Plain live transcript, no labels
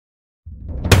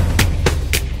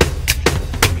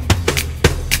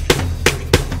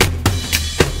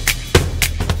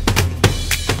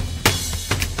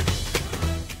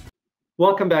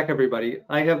Welcome back, everybody.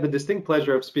 I have the distinct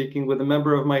pleasure of speaking with a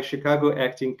member of my Chicago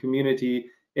acting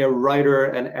community, a writer,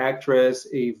 an actress,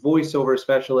 a voiceover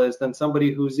specialist, and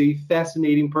somebody who's a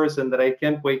fascinating person that I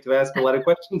can't wait to ask a lot of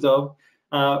questions of,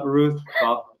 Ruth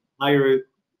Kaufman. Hi, Ruth.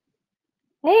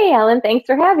 Hey, Ellen, thanks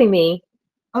for having me.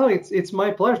 Oh, it's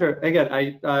my pleasure. Again,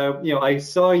 I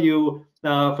saw you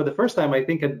for the first time, I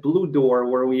think, at Blue Door,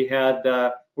 where we had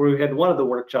one of the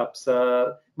workshops.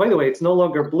 By the way, it's no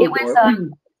longer It Blue was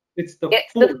Door. It's the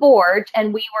it's the Forge. Forge,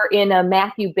 and we were in a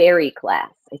Matthew Barry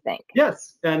class, I think.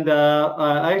 Yes, and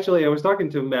I was talking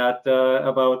to Matt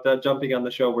about jumping on the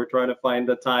show. We're trying to find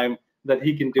the time that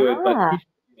he can do it, but he Ah,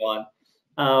 should be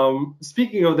on.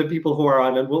 Speaking of the people who are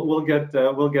on, and we'll get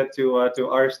to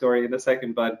our story in a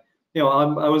second. But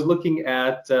I was looking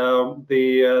at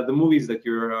the movies that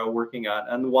you're working on,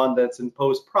 and the one that's in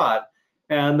post prod,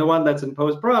 and the one that's in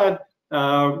post prod.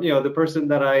 The person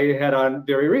that I had on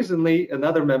very recently,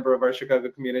 another member of our Chicago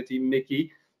community,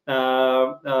 Mickey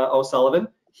O'Sullivan.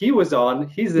 He was on.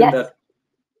 He's in yes.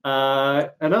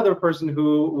 that. Another person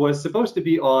who was supposed to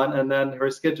be on, and then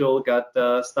her schedule got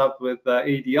stopped with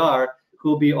ADR,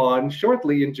 who'll be on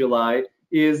shortly in July,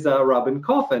 is Robin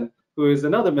Coffin, who is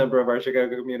another member of our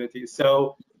Chicago community.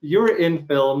 So you're in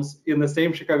films in the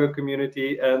same Chicago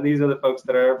community, and these are the folks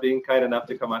that are being kind enough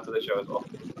to come onto the show as well.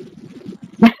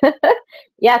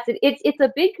 Yes, it's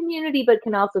a big community, but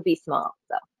can also be small.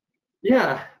 So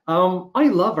Yeah, I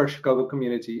love our Chicago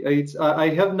community. I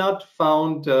have not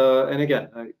found, and again,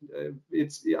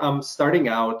 I'm starting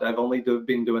out. I've only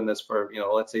been doing this for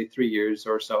let's say 3 years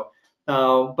or so,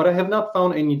 but I have not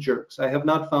found any jerks. I have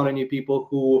not found any people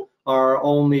who are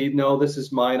only no, this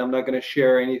is mine. I'm not going to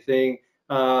share anything.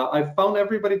 I've found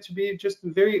everybody to be just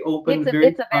very open, very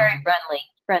it's a very kind.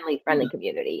 friendly Yeah,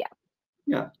 community. Yeah.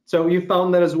 yeah. So you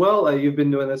found that as well. You've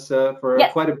been doing this for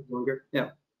Yes. quite a bit longer. Yeah.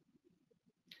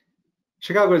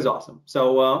 Chicago is awesome. So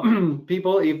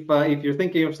people, if you're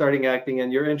thinking of starting acting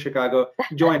and you're in Chicago,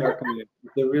 join our community.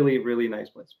 It's a really, really nice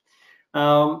place.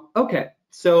 Okay,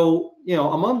 so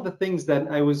among the things that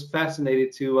I was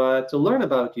fascinated to learn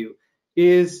about you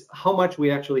is how much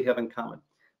we actually have in common.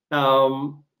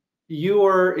 Um, you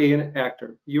are an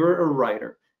actor. You're a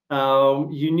writer.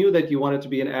 You knew that you wanted to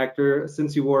be an actor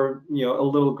since you were, a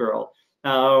little girl.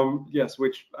 Yes,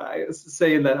 which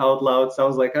saying that out loud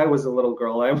sounds like I was a little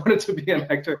girl. I wanted to be an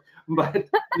actor, but it's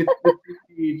the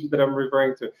age that I'm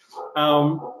referring to.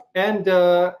 And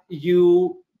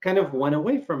you kind of went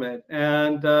away from it,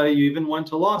 and you even went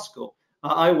to law school.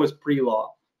 I was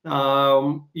pre-law.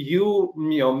 You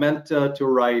meant to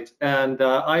write, and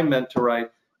I meant to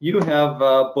write. You have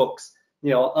books.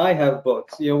 I have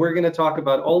books. We're going to talk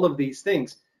about all of these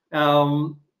things.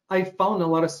 I found a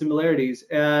lot of similarities,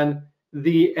 and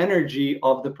the energy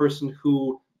of the person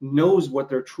who knows what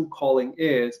their true calling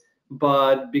is,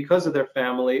 but because of their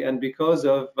family and because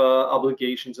of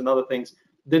obligations and other things,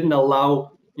 didn't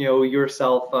allow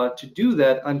yourself to do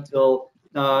that until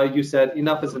you said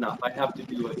enough is enough. I have to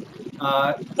do it.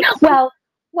 So, Well,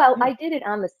 well, I did it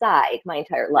on the side my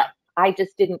entire life. I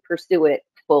just didn't pursue it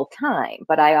full time.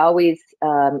 But I always,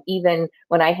 even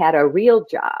when I had a real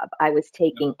job, I was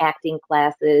taking acting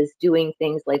classes, doing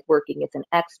things like working as an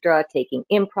extra, taking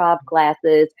improv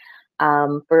classes.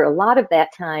 For a lot of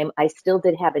that time, I still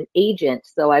did have an agent,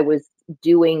 so I was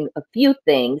doing a few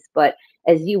things. But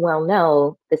as you well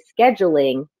know, the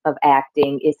scheduling of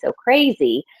acting is so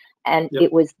crazy. And yep.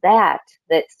 it was that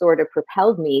sort of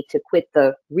propelled me to quit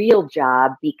the real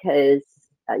job because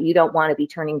you don't want to be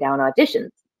turning down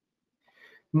auditions.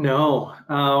 No,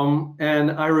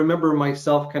 and I remember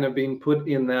myself kind of being put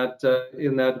in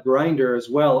that grinder as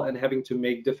well, and having to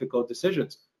make difficult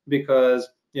decisions because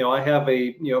I have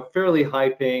a fairly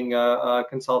high-paying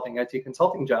consulting IT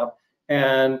consulting job,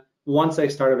 and once I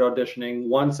started auditioning,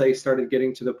 once I started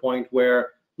getting to the point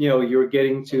where you're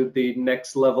getting to the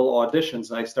next level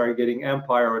auditions, I started getting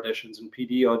Empire auditions and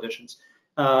PD auditions,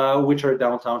 which are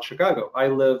downtown Chicago. I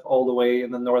live all the way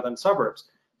in the northern suburbs.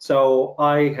 So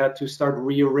I had to start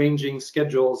rearranging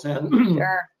schedules and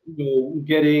Sure.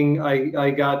 I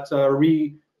got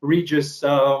Regis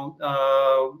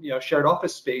shared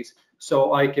office space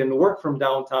so I can work from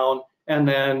downtown and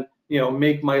then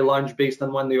make my lunch based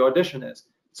on when the audition is.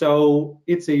 So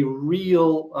it's a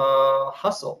real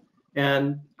hustle,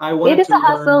 and I It wanted is to a learn.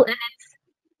 hustle, and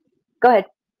go ahead.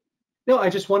 No, I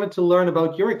just wanted to learn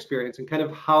about your experience and kind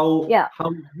of Yeah.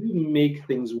 how you make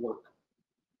things work.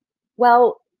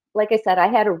 Well, like I said, I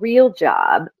had a real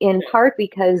job in Yeah. part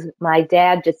because my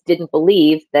dad just didn't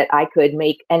believe that I could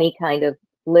make any kind of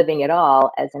living at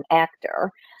all as an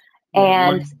actor. Yeah.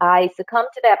 And I succumbed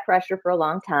to that pressure for a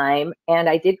long time. And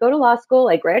I did go to law school.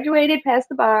 I graduated, passed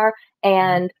the bar.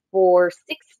 And for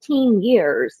 16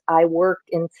 years, I worked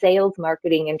in sales,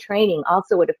 marketing, and training,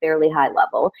 also at a fairly high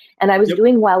level. And I was Yep.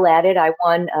 doing well at it. I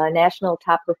won national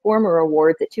top performer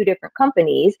awards at 2 different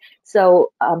companies.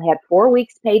 So had 4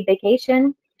 weeks paid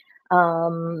vacation,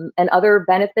 and other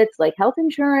benefits like health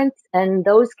insurance. And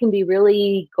those can be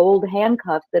really gold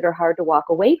handcuffs that are hard to walk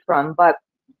away from. But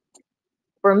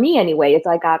for me anyway, as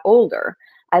I got older,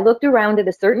 I looked around at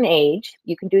a certain age,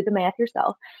 you can do the math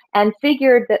yourself, and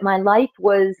figured that my life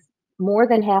was more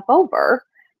than half over.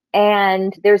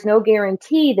 And there's no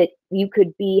guarantee that you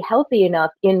could be healthy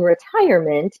enough in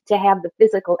retirement to have the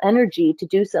physical energy to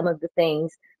do some of the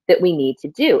things that we need to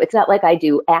do. It's not like I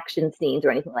do action scenes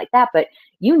or anything like that, but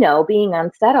being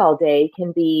on set all day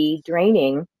can be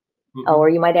draining. Or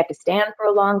you might have to stand for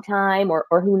a long time, or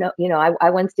who know, I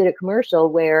once did a commercial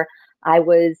where I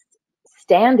was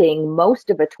standing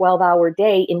most of a 12-hour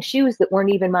day in shoes that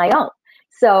weren't even my own.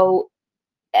 So,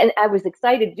 and I was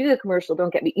excited to do the commercial,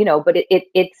 don't get me, but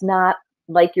it's not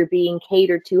like you're being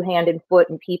catered to hand and foot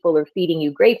and people are feeding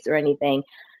you grapes or anything.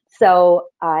 So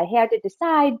I had to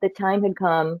decide the time had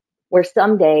come where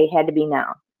someday had to be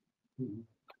now.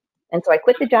 And so I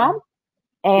quit the job,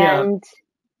 Yeah.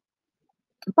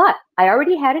 but I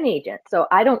already had an agent. So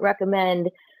I don't recommend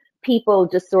people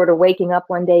just sort of waking up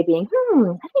one day being,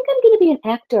 I think I'm going to be an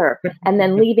actor, and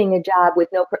then leaving a job with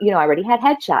no, I already had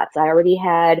headshots. I already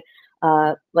had,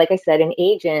 like I said, an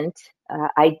agent.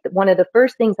 One of the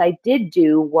first things I did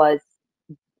do was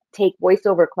take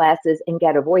voiceover classes and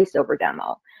get a voiceover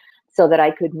demo so that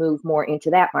I could move more into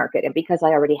that market. And because I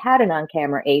already had an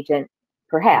on-camera agent,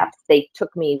 perhaps they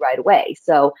took me right away.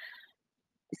 So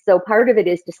part of it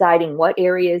is deciding what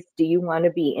areas do you want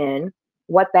to be in,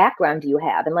 what background do you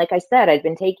have? And like I said, I'd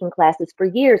been taking classes for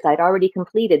years. I'd already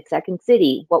completed Second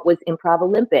City, what was Improv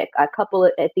Olympic, a couple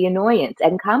at the Annoyance,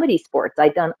 and Comedy Sports.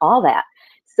 I'd done all that.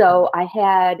 So I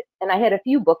had a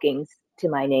few bookings to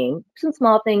my name, some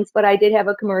small things, but I did have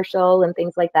a commercial and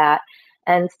things like that.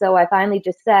 And so I finally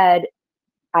just said,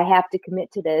 I have to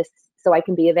commit to this so I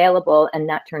can be available and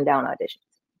not turn down auditions.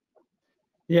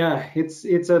 Yeah, it's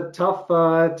a tough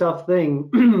thing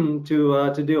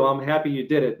to do. I'm happy you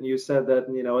did it. You said that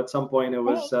at some point it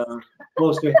was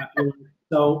close to happening.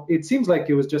 So it seems like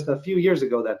it was just a few years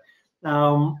ago then.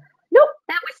 Nope,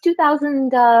 that was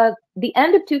 2000, the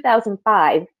end of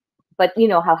 2005. But you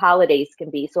know how holidays can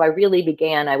be. So I really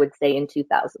began, I would say, in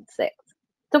 2006.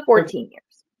 So 14 years.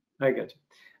 I get you.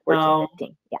 14,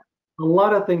 15, yeah. A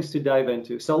lot of things to dive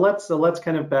into. So let's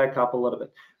kind of back up a little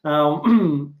bit.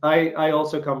 I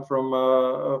also come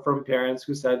from parents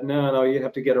who said, no, you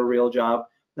have to get a real job.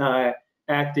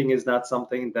 Acting is not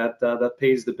something that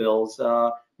pays the bills.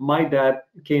 My dad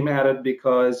came at it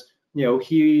because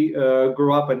he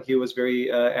grew up and he was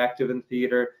very active in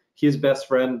theater. His best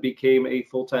friend became a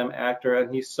full-time actor,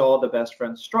 and he saw the best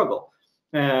friend struggle.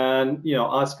 And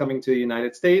us coming to the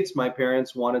United States, my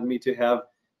parents wanted me to have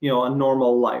a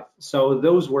normal life. So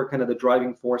those were kind of the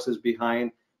driving forces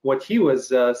behind what he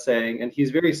was saying, and he's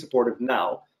very supportive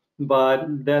now.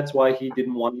 But that's why he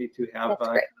didn't want me to have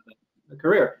a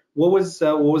career. What was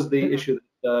the issue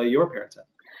that your parents had?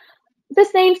 The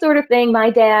same sort of thing. My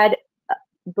dad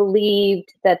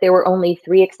believed that there were only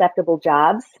 3 acceptable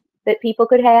jobs that people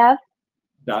could have.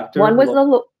 Doctor. One was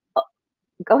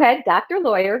go ahead, doctor,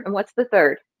 lawyer, and what's the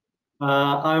third?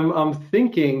 I'm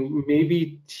thinking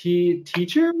maybe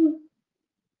teacher.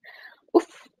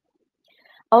 Oof.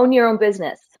 Own your own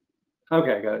business.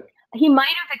 Okay, got it. He might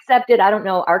have accepted, I don't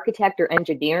know, architect or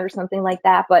engineer or something like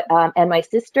that. But and my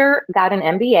sister got an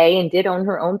MBA and did own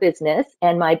her own business,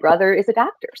 and my brother is a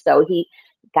doctor, so he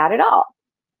got it all.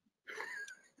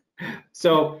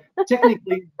 So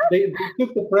technically, they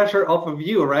took the pressure off of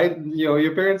you, right?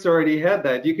 Your parents already had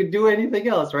that. You could do anything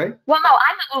else, right? Well, no,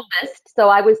 I'm the oldest, so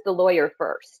I was the lawyer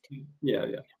first. Yeah.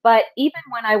 But even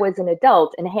when I was an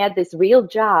adult and had this real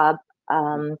job,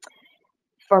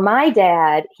 for my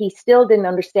dad, he still didn't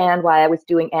understand why I was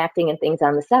doing acting and things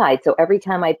on the side. So every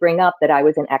time I bring up that I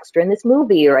was an extra in this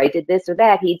movie or I did this or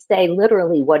that, he'd say,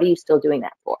 literally, what are you still doing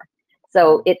that for?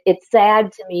 So it's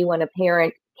sad to me when a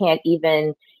parent can't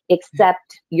even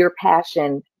accept your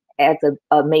passion as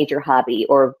a major hobby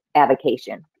or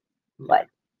avocation. But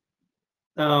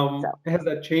has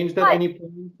that changed at any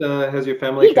point? Has your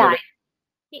family? He died.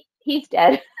 He's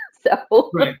dead. So.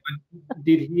 Right. But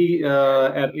did he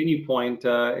at any point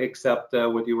accept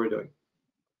what you were doing?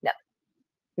 No,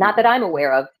 not that I'm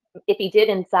aware of. If he did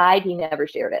inside, he never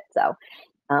shared it. So,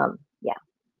 yeah.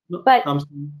 But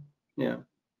yeah.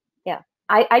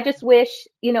 I just wish,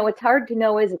 it's hard to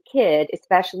know as a kid,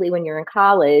 especially when you're in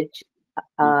college,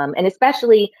 and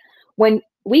especially when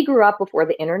we grew up before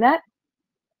the internet.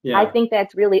 I Yeah. think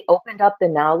that's really opened up the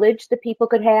knowledge that people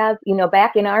could have.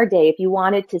 Back in our day, if you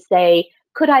wanted to say,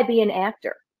 could I be an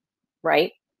actor,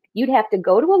 right? You'd have to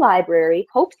go to a library,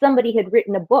 hope somebody had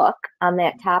written a book on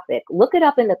that topic, look it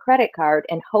up in the credit card,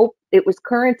 and hope it was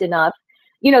current enough.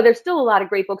 There's still a lot of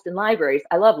great books in libraries.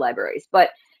 I love libraries, but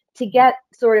to get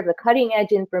sort of the cutting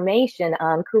edge information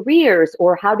on careers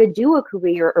or how to do a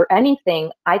career or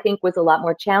anything, I think was a lot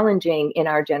more challenging in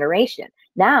our generation.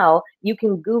 Now you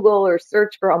can Google or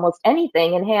search for almost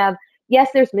anything and have,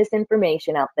 yes, there's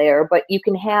misinformation out there, but you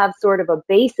can have sort of a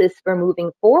basis for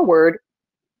moving forward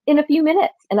in a few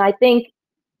minutes. And I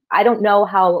don't know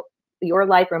how your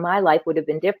life or my life would have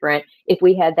been different if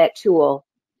we had that tool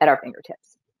at our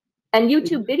fingertips. And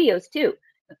YouTube videos too.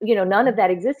 None of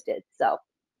that existed. So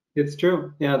It's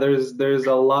true. Yeah, there's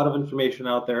a lot of information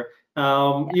out there.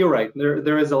 You're right.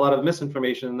 There is a lot of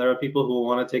misinformation. There are people who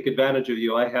want to take advantage of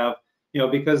you. I have,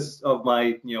 because of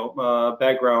my,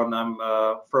 background, I'm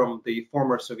from the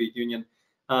former Soviet Union.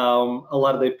 A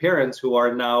lot of the parents who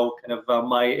are now kind of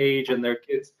my age and their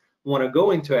kids want to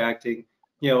go into acting,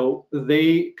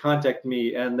 they contact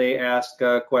me and they ask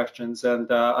questions,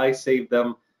 and I save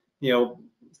them, you know,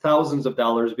 thousands of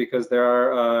dollars because there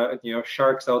are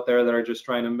sharks out there that are just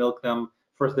trying to milk them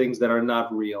for things that are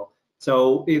not real.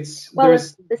 So it's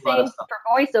there's the a lot of same stuff. for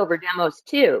voiceover demos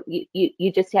too.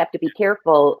 You just have to be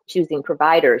careful choosing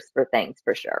providers for things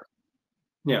for sure.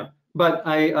 Yeah, but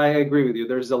I agree with you.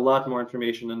 There's a lot more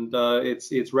information, and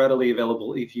it's readily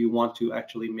available if you want to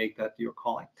actually make that your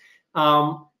calling.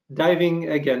 Diving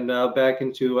again back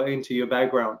into your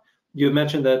background, you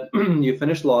mentioned that you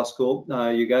finished law school,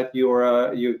 you got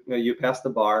your you passed the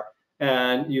bar,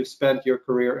 and you spent your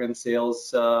career in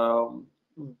sales.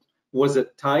 Was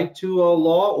it tied to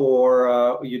law,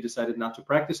 or you decided not to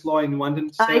practice law and went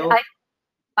into I, sales? I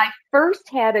I first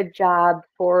had a job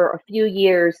for a few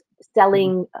years Mhm.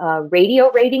 selling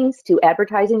radio ratings to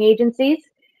advertising agencies.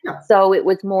 Yeah. So it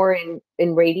was more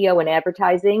in radio and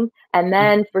advertising. And Mhm.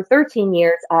 then for 13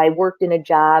 years, I worked in a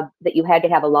job that you had to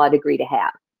have a law degree to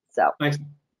have. So, Nice.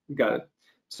 Got it. yeah.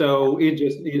 So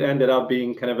it ended up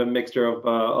being kind of a mixture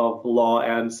of law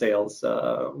and sales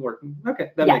working.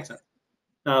 Okay, that makes Yes.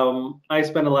 sense. I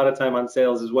spend a lot of time on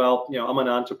sales as well. I'm an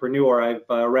entrepreneur. I've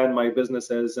ran my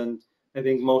businesses, and I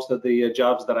think most of the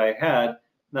jobs that I had,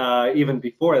 even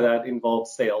before that, involved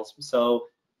sales. So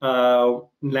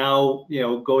now,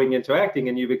 going into acting,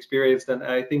 and you've experienced, and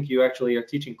I think you actually are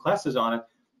teaching classes on it,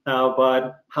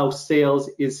 but how sales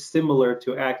is similar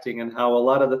to acting, and how a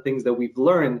lot of the things that we've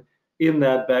learned in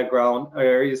that background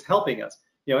is helping us.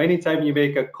 Anytime you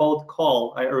make a cold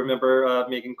call, I remember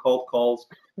making cold calls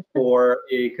for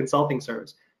a consulting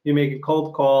service. You make a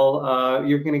cold call,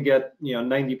 you're going to get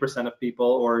 90% of people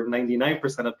or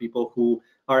 99% of people who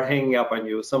are hanging up on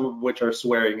you, some of which are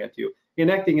swearing at you. In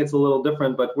acting, it's a little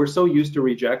different, but we're so used to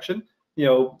rejection.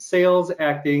 Sales,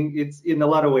 acting, it's in a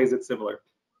lot of ways it's similar.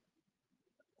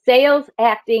 Sales,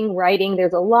 acting, writing,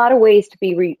 there's a lot of ways to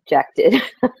be rejected.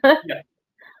 Yeah.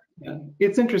 Yeah.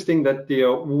 It's interesting that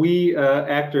we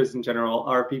actors in general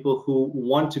are people who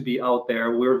want to be out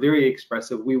there. We're very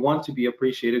expressive. We want to be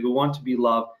appreciated. We want to be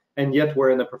loved, and yet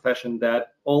we're in a profession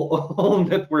that all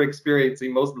that we're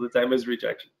experiencing most of the time is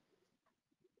rejection.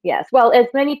 Yes. Well, as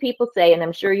many people say, and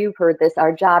I'm sure you've heard this,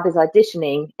 our job is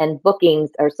auditioning and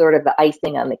bookings are sort of the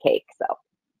icing on the cake. So,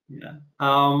 Yeah,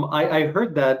 I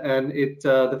heard that, and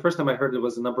the first time I heard it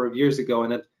was a number of years ago,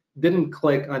 and it didn't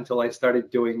click until I started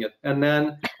doing it. And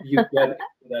then you get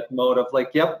into that mode of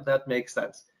like, yep, that makes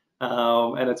sense,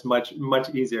 and it's much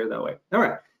easier that way. All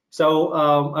right, so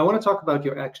I want to talk about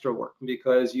your extra work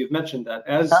because you've mentioned that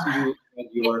as you had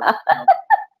your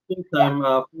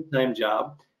full-time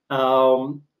job,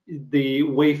 the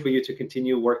way for you to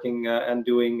continue working and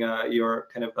doing your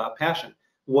kind of passion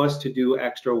was to do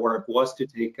extra work, was to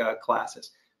take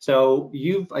classes. So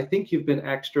I think you've been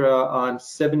extra on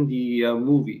 70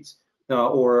 movies at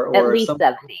or least something.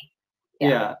 70.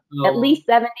 Yeah. Yeah. At least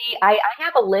 70. I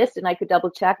have a list and I could double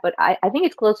check, but I think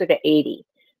it's closer to 80.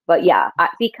 But yeah,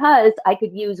 because I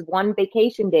could use one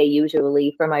vacation day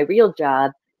usually for my real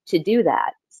job to do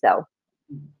that.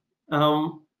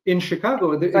 In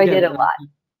Chicago, So I did a again, lot.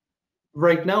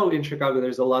 right now in Chicago,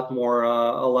 there's a lot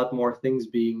more things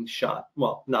being shot.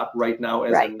 Well, not right now,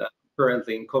 as Right. in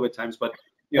currently in COVID times, but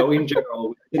in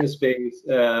general, in a space,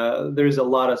 there's a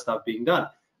lot of stuff being done.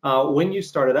 When you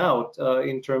started out,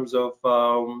 in terms of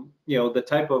the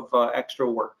type of extra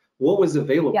work, what was Yeah.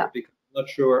 available? Because I'm not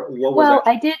sure what was Well,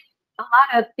 actually. A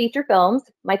lot of feature films.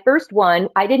 My first one,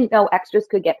 I didn't know extras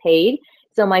could get paid.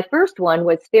 So my first one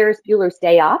was Ferris Bueller's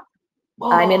Day Off.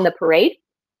 I'm in Oh, the parade,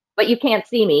 but you can't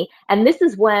see me. And this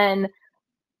is when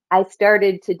I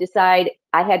started to decide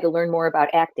I had to learn more about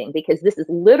acting, because this is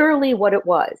literally what it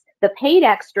was. The paid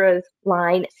extras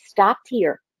line stopped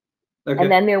here, and okay.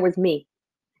 then there was me.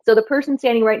 So the person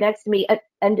standing right next to me,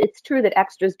 and it's true that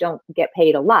extras don't get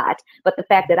paid a lot, but the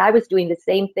fact that I was doing the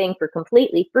same thing for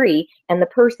completely free and the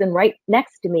person right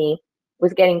next to me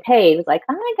was getting paid was like,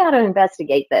 I got to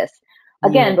investigate this Yeah,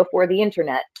 again before the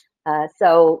internet.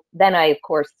 So then I, of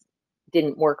course,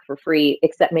 didn't work for free,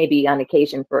 except maybe on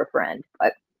occasion for a friend.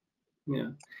 But yeah.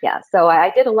 yeah, so I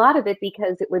did a lot of it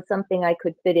because it was something I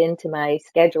could fit into my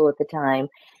schedule at the time.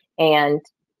 And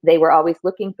they were always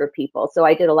looking for people. So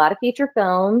I did a lot of feature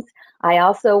films. I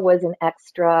also was an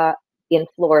extra in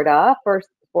Florida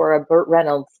for a Burt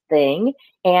Reynolds thing.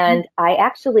 And I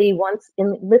actually once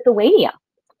in Lithuania.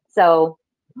 So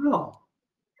Oh,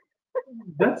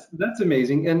 that's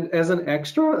amazing. And as an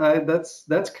extra,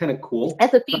 that's kind of cool.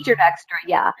 as a featured extra,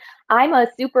 yeah. I'm a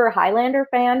super Highlander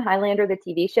fan, Highlander, the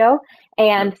TV show. Yeah,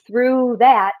 And through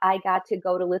that, I got to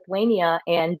go to Lithuania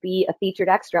and be a featured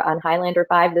extra on Highlander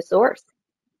 5, The Source.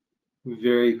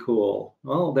 very cool.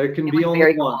 Well, there can It be was only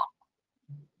very one. cool.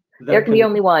 There There can be can,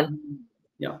 only one.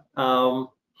 yeah. I have a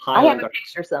Highlander.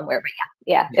 picture somewhere, but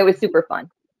yeah, it was super fun.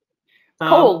 Um,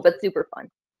 Cold, but super fun.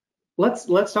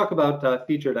 let's talk about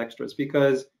featured extras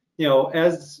because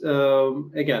as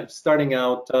again starting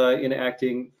out in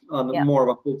acting on Yeah, more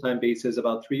of a full-time basis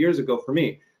about 3 years ago for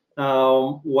me,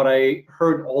 what I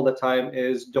heard all the time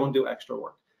is don't do extra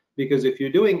work, because if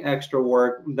you're doing extra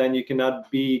work, then you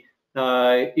cannot be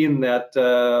in that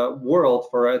world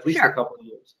for at least a sure. couple of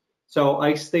years. So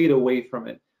I stayed away from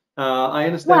it. I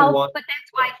understand Well, why. but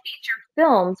that's why feature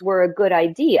films were a good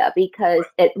idea, because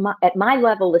at my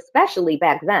level, especially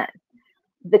back then,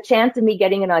 the chance of me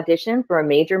getting an audition for a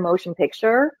major motion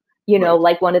picture, Right.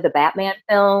 like one of the Batman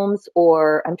films,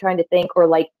 or I'm trying to think, or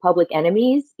like Public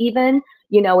Enemies, even,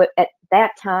 at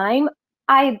that time,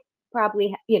 I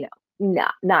probably,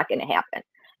 not going to happen.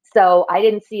 So I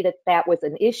didn't see that that was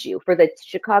an issue. For the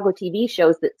Chicago TV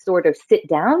shows that sort of sit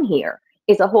down here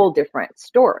is a whole different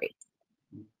story.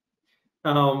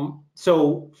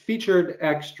 So featured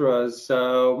extras,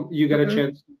 you got a Mhm.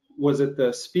 chance. Was it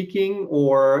the speaking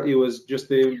or it was just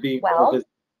the being more Well, visible?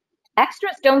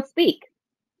 extras don't speak.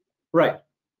 Right.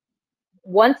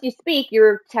 Once you speak,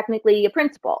 you're technically a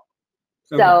principal.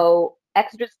 Okay. So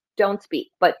extras don't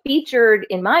speak. But featured,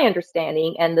 in my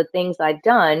understanding, and the things I've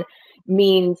done,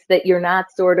 means that you're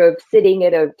not sort of sitting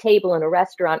at a table in a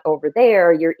restaurant over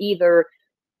there. You're either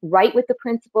right with the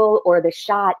principal, or the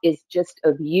shot is just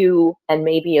of you and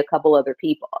maybe a couple other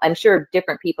people. I'm sure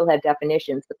different people have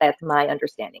definitions, but that's my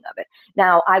understanding of it.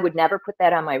 Now, I would never put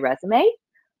that on my resume.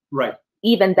 Right.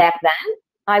 Even back then,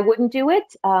 I wouldn't do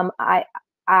it. I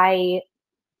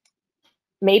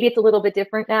maybe it's a little bit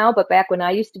different now, but back when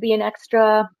I used to be an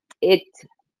extra, it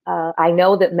I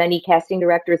know that many casting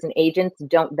directors and agents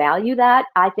don't value that.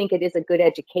 I think it is a good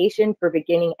education for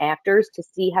beginning actors to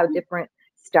see how different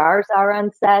stars are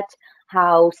on set,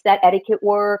 how set etiquette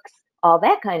works, all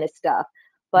that kind of stuff.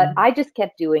 But Mhm. I just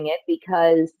kept doing it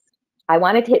because I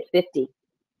wanted to hit 50.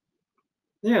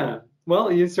 Yeah.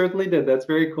 Well, you certainly did. That's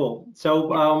very cool.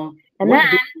 So, Yeah. And then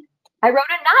what did? I wrote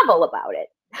a novel about it.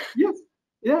 Yes.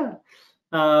 Yeah.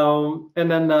 And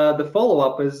then the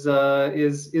follow-up is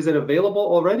it available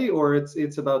already or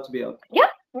it's about to be out? Yep.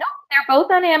 No, they're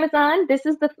both on Amazon. This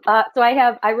is the so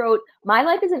I wrote My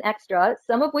Life is an Extra,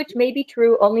 some of which may be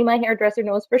true, only my hairdresser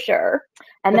knows for sure.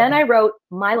 And then I wrote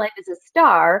My Life is a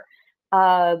Star,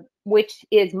 which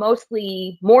is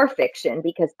mostly more fiction,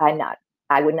 because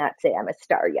I would not say I'm a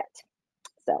star yet.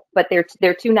 So, but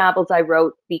they're two novels I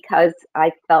wrote because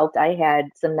I felt I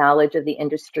had some knowledge of the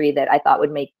industry that I thought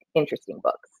would make interesting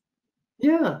books.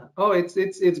 Yeah. Oh,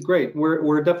 it's great.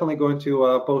 We're definitely going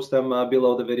to post them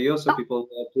below the video, so Oh, people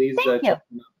please thank you. check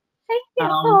them Thank out.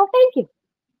 you. Oh, thank you.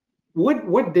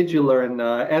 What did you learn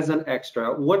as an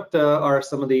extra? What are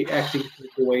some of the acting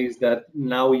ways that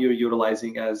now you're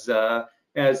utilizing as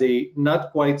a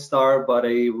not quite star but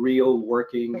a real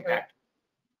working Mhm. actor?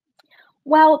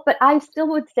 Well, but I still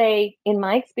would say, in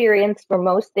my experience, for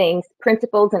most things,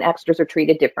 principals and extras are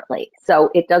treated differently. So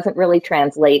it doesn't really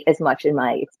translate as much in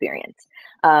my experience.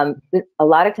 A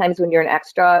lot of times when you're an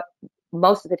extra,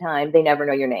 most of the time, they never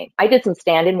know your name. I did some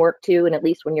stand-in work too, and at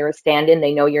least when you're a stand-in,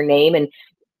 they know your name. And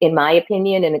in my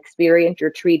opinion and experience,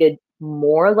 you're treated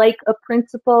more like a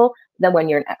principal than when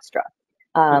you're an extra.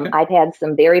 Okay. I've had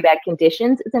some very bad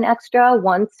conditions as an extra.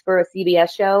 Once for a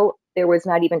CBS show, there was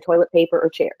not even toilet paper or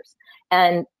chairs.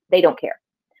 And they don't care.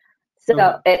 So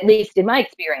Okay. at least in my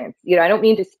experience, I don't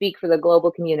mean to speak for the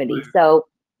global community. So,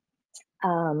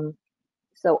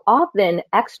 so often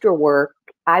extra work,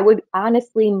 I would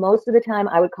honestly, most of the time,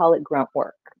 I would call it grunt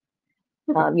work.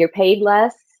 Okay. You're paid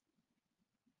less,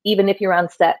 even if you're on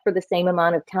set for the same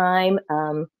amount of time.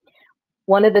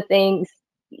 One of the things,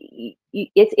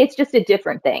 it's just a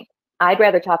different thing. I'd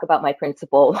rather talk about my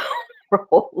principal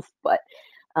roles, but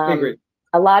I agree.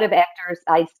 a lot of actors,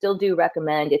 I still do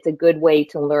recommend. It's a good way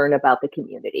to learn about the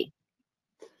community.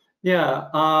 Yeah,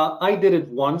 I did it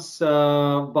once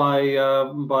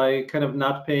by kind of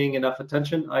not paying enough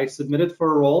attention. I submitted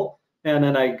for a role, and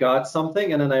then I got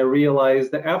something, and then I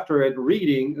realized that after it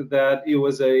reading that it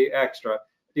was a extra.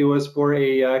 It was for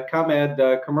a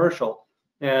ComEd commercial,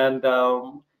 and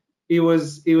it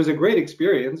was a great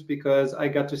experience because I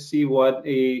got to see what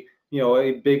a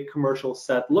big commercial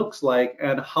set looks like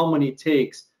and how many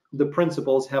takes the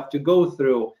principals have to go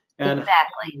through and how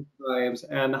Exactly. many times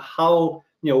and how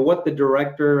what the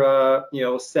director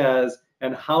says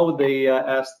and how they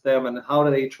ask them and how do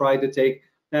they try to take,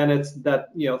 and it's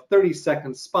that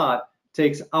 30-second spot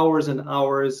takes hours and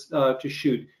hours to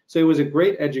shoot. So it was a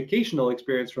great educational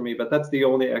experience for me, but that's the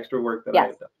only extra work that I Yes.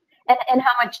 have done. And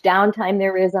how much downtime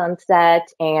there is on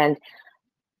set, and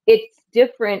it's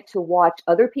different to watch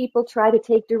other people try to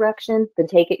take direction than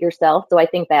take it yourself. So I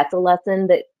think that's a lesson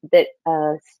that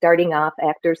starting off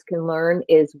actors can learn,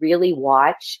 is really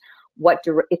watch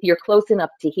if you're close enough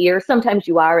to hear. Sometimes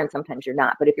you are and sometimes you're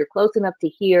not, but if you're close enough to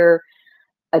hear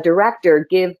a director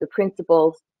give the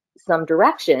principals some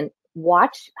direction,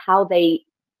 watch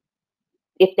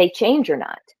if they change or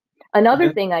not. Another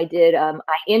Okay. thing I did, I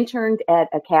interned at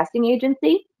a casting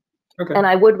agency, Okay. and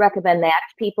I would recommend that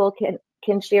if people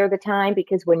can share the time,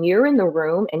 because when you're in the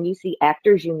room and you see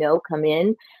actors come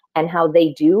in and how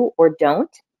they do or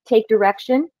don't take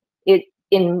direction,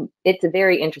 it's a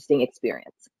very interesting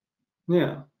experience.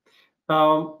 Yeah.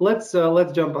 Let's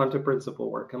jump onto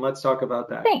principal work and let's talk about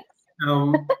that. Thanks.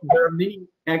 There are many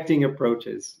acting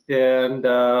approaches, and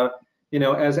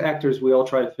as actors, we all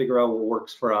try to figure out what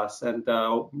works for us, and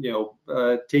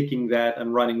taking that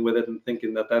and running with it and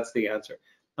thinking that that's the answer.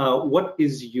 What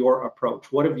is your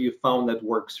approach? What have you found that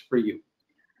works for you?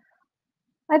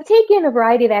 I've taken a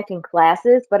variety of acting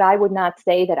classes, but I would not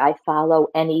say that I follow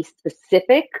any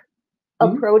specific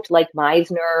Hmm. approach like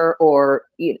Meisner, or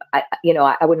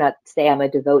I would not say I'm a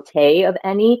devotee of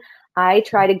any. I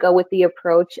try to go with the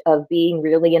approach of being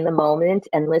really in the moment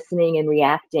and listening and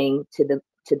reacting to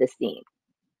the scene.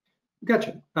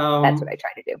 Gotcha. That's what I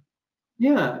try to do.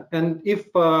 Yeah, and if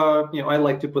I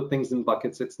like to put things in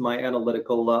buckets. It's my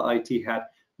analytical IT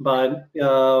hat, but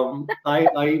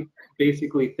I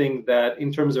basically think that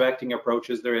in terms of acting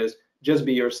approaches, there is just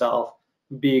be yourself,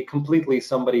 be completely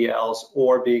somebody else,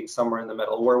 or being somewhere in the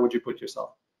middle. Where would you put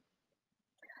yourself?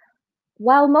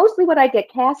 While mostly what I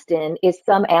get cast in is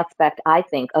some aspect, I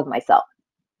think, of myself.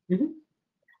 Hmm.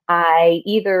 I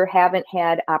either haven't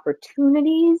had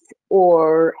opportunities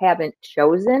or haven't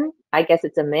chosen, I guess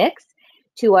it's a mix,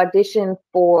 to audition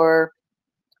for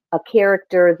a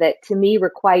character that to me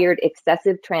required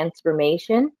excessive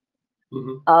transformation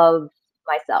Hmm. of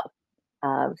myself.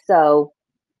 So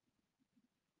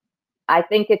I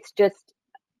think it's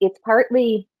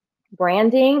partly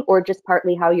branding or just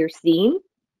partly how you're seen,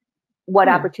 what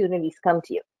Yeah. opportunities come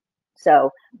to you.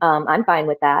 So I'm fine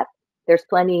with that. There's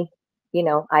plenty,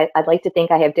 I'd like to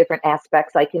think I have different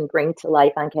aspects I can bring to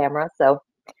life on camera. So,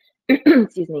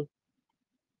 excuse me.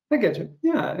 I get you.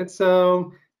 Yeah, it's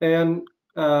and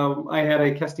I had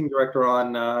a casting director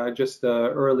on just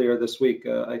earlier this week,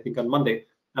 I think on Monday,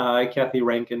 Kathy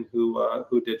Rankin,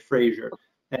 who did Frasier,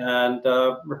 and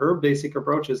her basic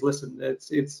approach is, listen,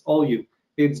 it's all you.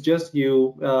 It's just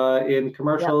you in Yep.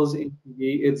 commercials, in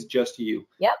TV, it's just you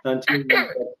Yep. until you get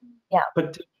Yeah.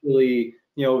 potentially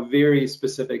very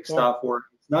specific Yeah. stuff where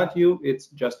it's not you, it's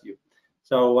just you.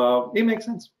 So it makes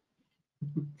sense.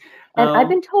 And I've Um,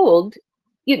 been told,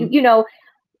 you, mhm. you know,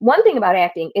 one thing about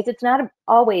acting is it's not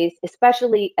always,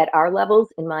 especially at our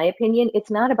levels, in my opinion,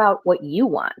 it's not about what you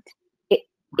want. It,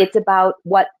 it's about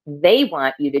what they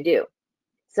want you to do.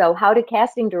 So how do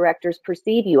casting directors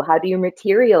perceive you? How do your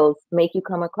materials make you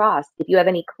come across? If you have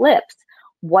any clips,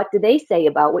 what do they say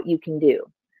about what you can do? Yeah.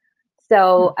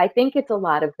 So I think it's a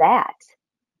lot of that.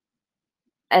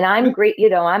 And I'm great,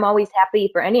 I'm always happy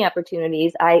for any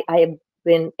opportunities. I have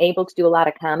been able to do a lot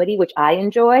of comedy, which I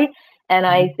enjoy. And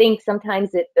I Mhm. think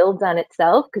sometimes it builds on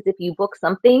itself, because if you book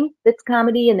something that's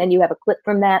comedy and then you have a clip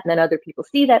from that, and then other people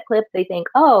see that clip, they think,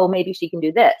 oh, maybe she can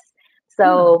do this. Yeah.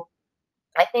 So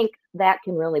I think that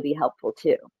can really be helpful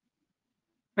too.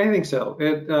 I think so.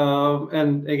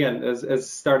 And again, as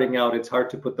starting out, it's hard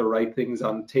to put the right things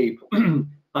on tape.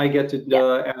 I get to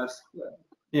Yeah. ask,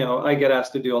 I get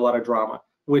asked to do a lot of drama,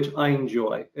 which I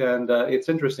enjoy, and it's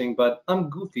interesting. But I'm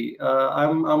goofy.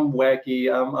 I'm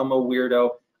wacky. I'm a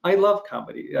weirdo. I love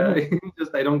comedy. Mhm.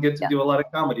 Just I don't get to Yeah. do a lot of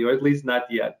comedy, or at least not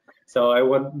yet. So I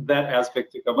want that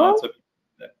aspect to come out. Well,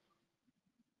 So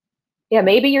yeah,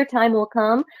 maybe your time will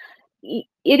come.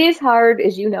 It is hard,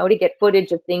 as you know, to get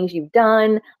footage of things you've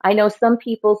done. I know some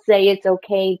people say it's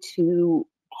okay to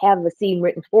have the scene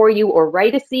written for you or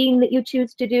write a scene that you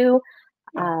choose to do.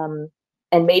 yeah, Um,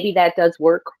 and maybe that does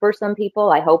work for some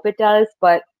people. I hope it does.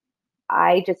 But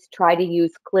I just try to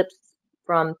use clips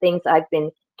from things I've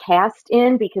been cast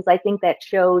in because I think that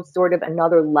shows sort of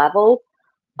another level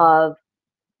of,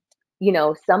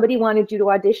 somebody wanted you to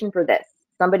audition for this.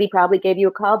 Somebody probably gave you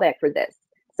a callback for this.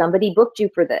 Somebody booked you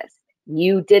for this.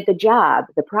 You did the job.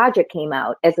 The project came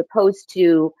out, as opposed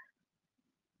to,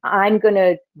 I'm going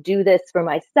to do this for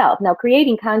myself. Now,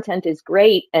 creating content is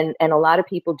great, and a lot of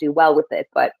people do well with it,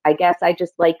 but I guess I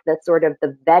just like the sort of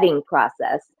the vetting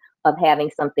process of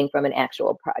having something from an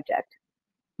actual project,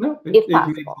 no, if it makes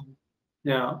possible. sense.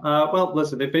 Yeah. Well,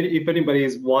 listen, if anybody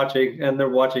is watching and they're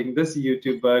watching this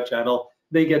YouTube channel,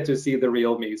 they get to see the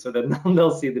real me, so then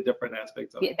they'll see the different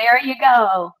aspects of Yeah, there you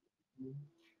go.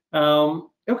 it.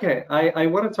 Okay, I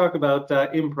want to talk about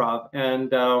improv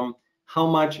and how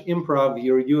much improv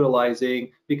you're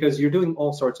utilizing because you're doing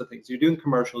all sorts of things. You're doing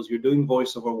commercials, you're doing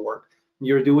voiceover work,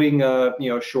 you're doing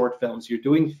short films, you're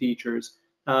doing features.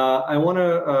 I want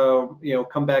to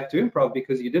come back to improv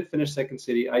because you did finish Second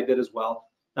City. I did as well.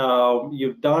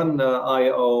 You've done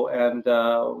IO and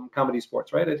comedy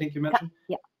sports, right? I think you mentioned.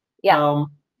 Yeah. Yeah.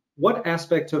 Um, what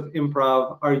aspects of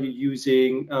improv are you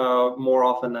using more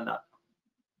often than not?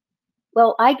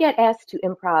 Well, I get asked to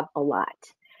improv a lot,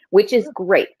 which is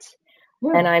great.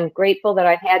 Yeah. And I'm grateful that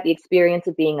I've had the experience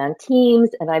of being on teams,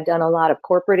 and I've done a lot of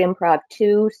corporate improv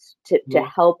too to Mhm.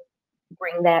 help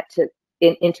bring that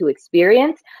into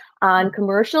experience. On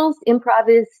commercials, improv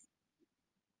is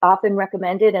often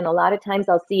recommended, and a lot of times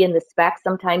I'll see in the specs,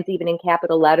 sometimes even in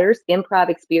capital letters, improv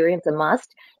experience a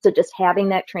must. So just having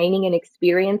that training and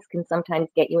experience can sometimes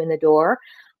get you in the door.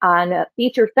 On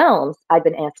feature films, I've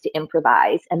been asked to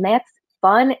improvise, and that's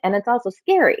fun, and it's also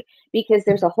scary because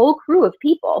there's a whole crew of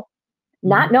people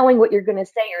not Mhm. knowing what you're going to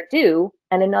say or do,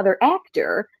 and another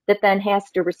actor that then has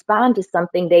to respond to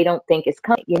something they don't think is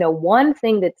coming. One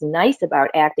thing that's nice about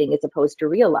acting as opposed to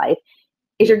real life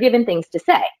is Yeah. you're given things to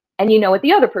say and you know what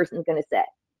the other person's going to say.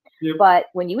 Yep. But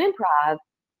when you improv,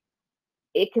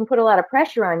 it can put a lot of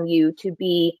pressure on you to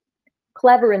be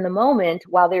clever in the moment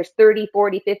while there's 30,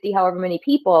 40, 50, however many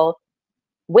people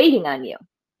waiting on you.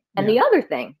 And Yeah. the other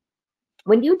thing,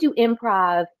 when you do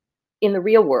improv in the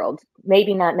real world,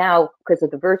 maybe not now because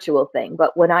of the virtual thing,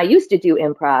 but when I used to do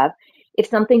improv, if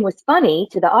something was funny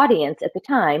to the audience at the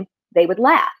time, they would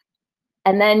laugh.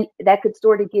 And then that could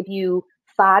sort of give you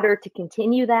fodder to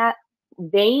continue that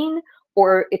vein,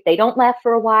 or if they don't laugh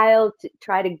for a while, to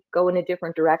try to go in a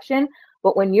different direction.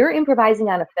 But when you're improvising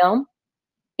on a film,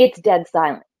 it's dead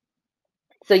silent.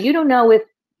 So you don't know if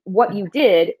what you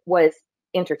did was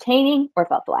entertaining or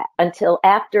fell flat until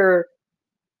after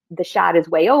the shot is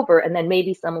way over, and then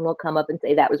maybe someone will come up and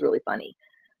say that was really funny.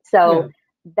 Yeah. So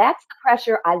that's the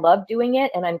pressure. I love doing it,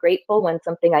 and I'm grateful when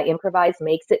something I improvise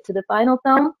makes it to the final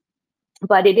film.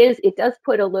 But it does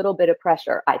put a little bit of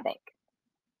pressure, I think.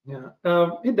 Yeah.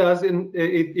 It does, and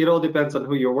it all depends on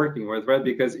who you're working with, right?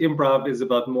 Because improv is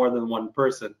about more than one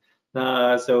person.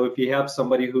 So if you have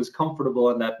somebody who's comfortable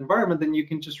in that environment, then you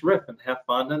can just riff and have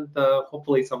fun, and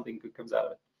hopefully something good comes out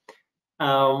of it.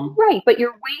 Right, but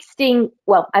you're wasting,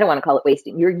 well, I don't want to call it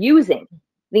wasting. You're using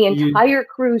the You, entire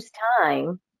crew's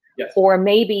time, yes. or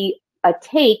maybe a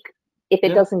take if it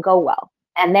Yeah. doesn't go well.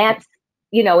 And that's,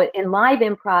 in live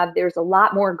improv, there's a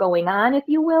lot more going on, if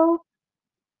you will.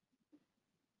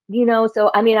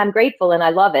 So I mean, I'm grateful and I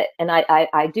love it, and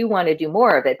I do want to do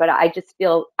more of it, but I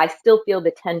still feel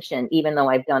the tension, even though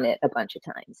I've done it a bunch of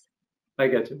times I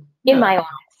get you. in Yeah. my own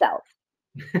self.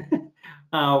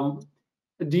 um,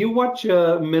 do you watch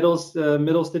Middle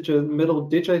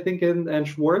Ditch, I think, and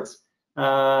Schwartz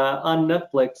on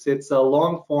Netflix? It's a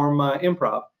long form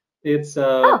improv. It's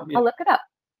Oh, I'll look it up.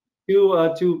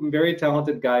 two very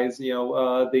talented guys.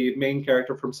 The main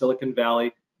character from Silicon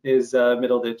Valley is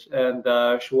Middleditch, and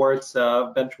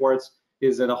Ben Schwartz,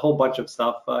 is in a whole bunch of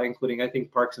stuff, including I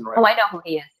think Parks and Rec. Oh, I know who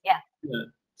he is. Yeah, Yeah.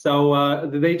 So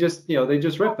they just I'll riff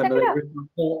and check then it they out. riff for a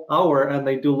whole hour and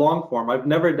they do long form. I've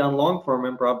never done long form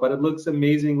improv, but it looks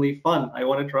amazingly fun. I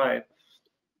want to try it.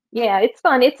 Yeah, it's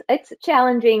fun. It's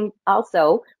challenging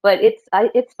also, but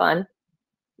it's fun.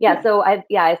 Yeah,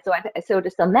 so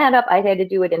to sum that up, I had to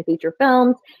do it in feature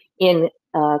films, in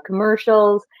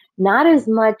commercials, not as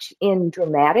much in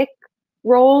dramatic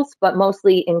roles, but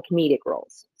mostly in comedic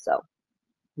roles. So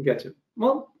Gotcha.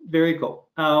 Well, very cool.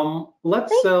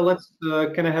 Let's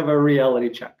thank kind of have a reality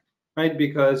check, right?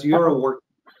 Because you're a oh, work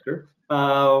actor.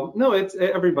 No, it's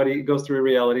everybody goes through a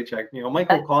reality check. You know, uh,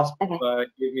 Michael Koss okay,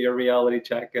 gave me a reality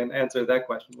check and answered that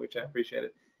question, which I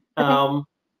appreciated. okay. Um,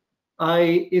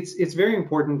 it's very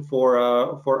important for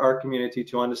our community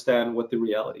to understand what the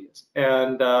reality is.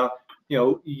 And you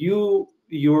know,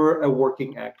 you're a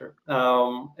working actor,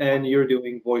 and you're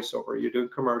doing voiceover, you're doing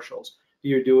commercials,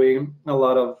 you're doing a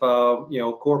lot of you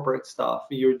know, corporate stuff,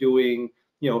 you're doing,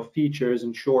 you know, features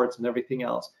and shorts and everything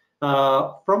else.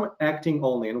 From acting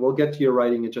only, and we'll get to your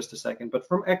writing in just a second, but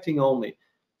from acting only,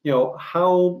 you know,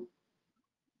 how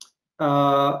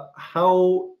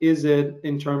is it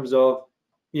in terms of,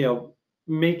 you know,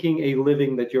 making a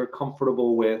living that you're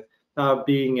comfortable with,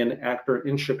 being an actor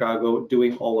in Chicago,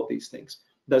 doing all of these things?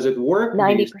 Does it work? Do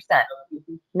you? 90%,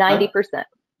 Huh? 90%.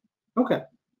 Okay.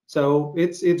 So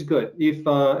it's good if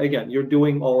again, you're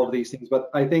doing all of these things, but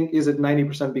I think, is it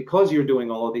 90% because you're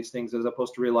doing all of these things as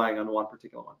opposed to relying on one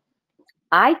particular one?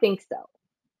 I think so.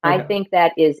 I Okay. think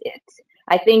that is it.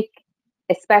 I think,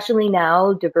 especially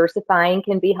now, diversifying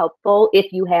can be helpful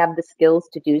if you have the skills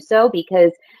to do so,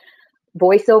 because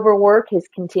voiceover work has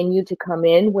continued to come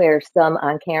in where some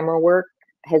on camera work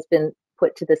has been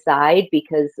put to the side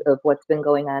because of what's been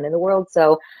going on in the world.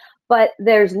 So, but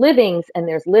there's livings and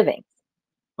there's livings.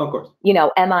 Of course. You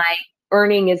know, am I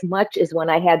earning as much as when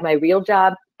I had my real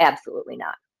job? Absolutely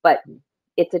not. But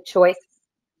it's a choice,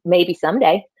 maybe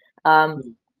someday. Um,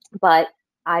 Mhm. but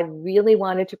I really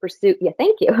wanted to pursue, yeah,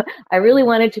 thank you. I really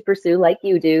wanted to pursue, like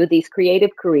you do, these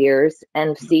creative careers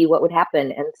and Yeah. see what would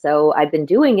happen. And so I've been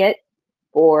doing it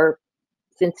for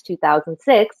since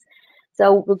 2006.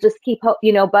 So we'll just keep hope,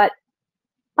 you know, but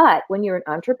when you're an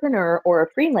entrepreneur or a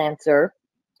freelancer,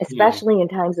 Yeah. especially in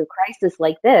times of crisis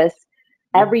like this,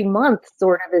 Yep. every month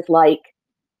sort of is like,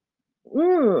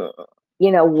 mm,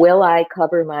 you know, will I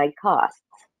cover my costs?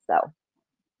 So,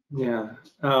 Yeah.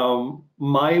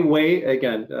 My way,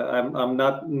 again, I'm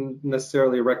not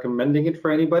necessarily recommending it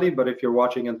for anybody, but if you're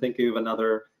watching and thinking of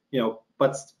another, you know,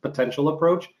 but potential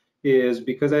approach, is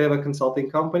because I have a consulting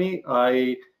company,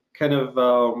 I kind of,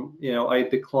 you know, I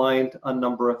declined a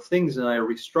number of things and I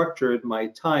restructured my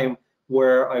time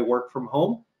where I work from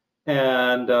home.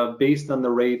 And based on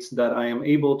the rates that I am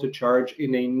able to charge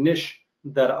in a niche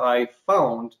that I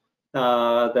found,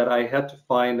 that I had to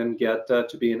find and get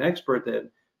to be an expert in,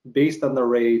 based on the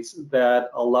rates, that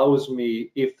allows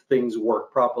me, if things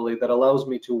work properly, that allows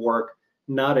me to work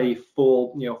not a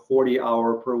full, you know,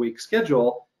 40-hour per week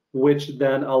schedule, which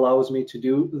then allows me to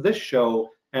do this show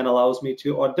and allows me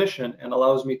to audition and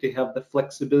allows me to have the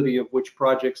flexibility of which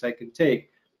projects I can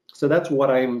take. So that's what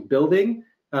I'm building.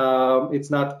 It's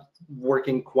not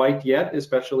working quite yet,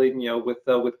 especially, you know, with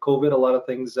COVID, a lot of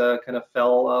things kind of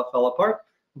fell apart.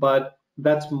 But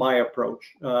that's my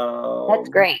approach. that's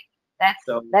great. That's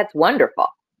So that's wonderful.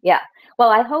 Yeah. Well,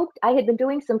 I hoped I had been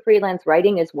doing some freelance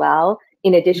writing as well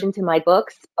in yeah, addition to my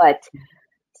books, but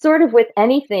sort of with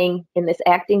anything in this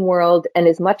acting world, and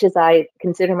as much as I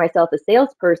consider myself a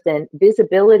salesperson,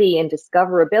 visibility and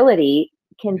discoverability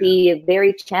can yeah. be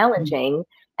very challenging.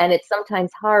 And it's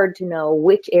sometimes hard to know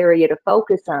which area to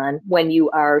focus on when you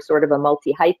are sort of a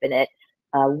multi hyphenate,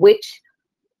 which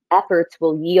efforts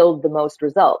will yield the most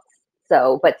results.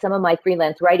 So, but some of my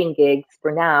freelance writing gigs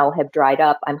for now have dried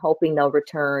up. I'm hoping they'll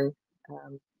return,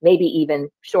 maybe even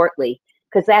shortly,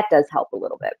 because that does help a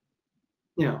little bit.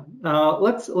 Yeah,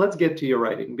 let's get to your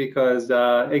writing because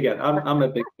again, I'm a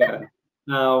big fan.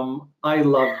 I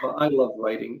love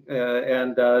writing,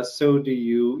 and so do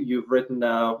you. You've written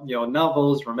you know,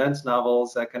 novels, romance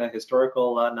novels, kind of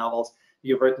historical novels.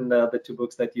 You've written the two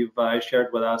books that you've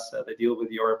shared with us that deal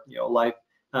with your, you know, life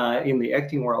in the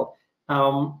acting world.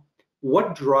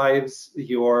 What drives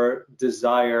your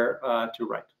desire to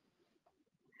write?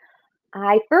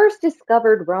 I first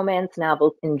discovered romance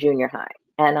novels in junior high,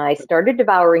 and I started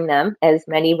devouring them, as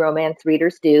many romance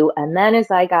readers do. And then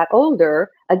as I got older,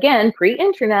 again, pre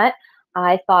internet,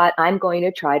 I thought I'm going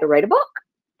to try to write a book.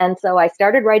 And so I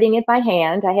started writing it by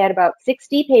hand. I had about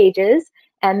 60 pages.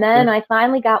 And then Okay. I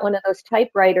finally got one of those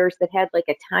typewriters that had like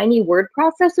a tiny word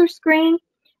processor screen.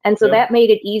 And so Yep. that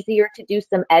made it easier to do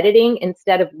some editing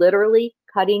instead of literally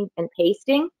cutting and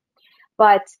pasting.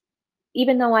 But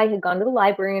even though I had gone to the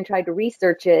library and tried to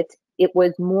research it, it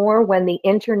was more when the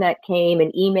internet came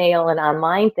and email and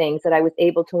online things that I was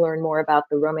able to learn more about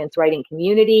the romance writing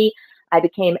community, I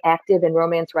became active in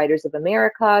Romance Writers of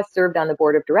America, served on the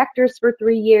board of directors for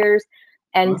 3 years,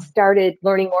 and started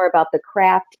learning more about the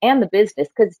craft and the business,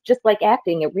 because just like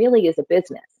acting, it really is a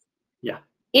business. Yeah.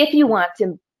 If you want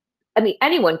to, I mean,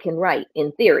 anyone can write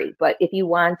in theory, but if you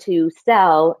want to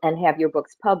sell and have your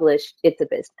books published, it's a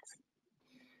business.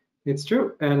 It's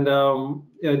true. And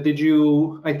did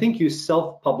you, I think you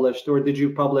self-published, or did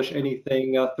you publish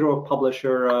anything through a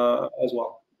publisher as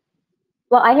well?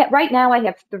 Well, right now I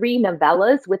have 3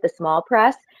 novellas with a small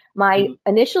press. My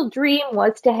initial dream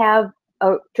was to have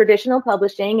a traditional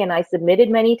publishing, and I submitted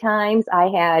many times. I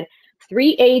had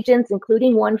 3 agents,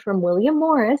 including one from William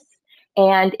Morris,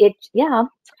 and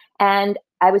and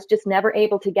I was just never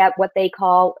able to get what they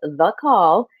call the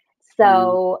call.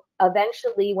 So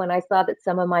eventually, when I saw that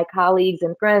some of my colleagues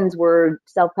and friends were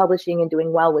self-publishing and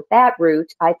doing well with that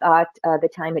route, I thought the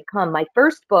time had come. My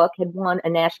first book had won a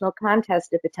national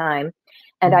contest at the time,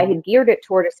 and I had geared it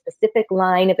toward a specific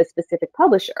line of a specific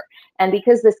publisher. And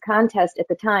because this contest at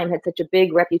the time had such a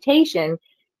big reputation,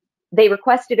 they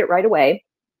requested it right away.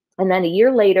 And then a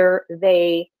year later,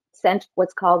 they sent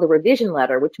what's called a revision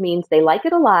letter, which means they like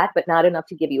it a lot, but not enough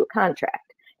to give you a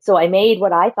contract. So I made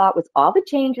what I thought was all the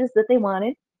changes that they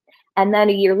wanted. And then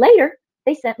a year later,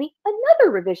 they sent me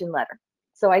another revision letter.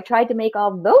 So I tried to make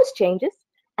all those changes,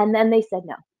 and then they said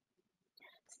no.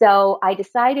 So I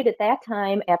decided at that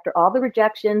time, after all the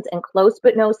rejections and Close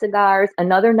But No Cigars,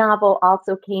 another novel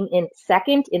also came in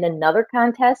second in another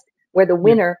contest where the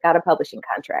winner got a publishing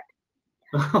contract.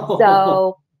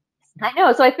 So I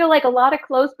know. So I feel like a lot of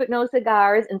Close But No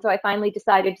Cigars. And so I finally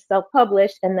decided to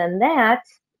self-publish. And then that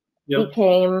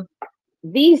became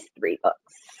these 3 books.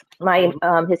 My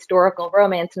historical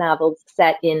romance novels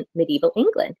set in medieval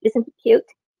England. Isn't it cute?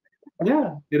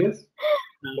 Yeah, it is.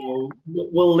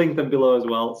 We'll link them below as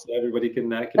well, so everybody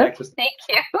can access them. Thank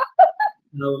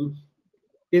you.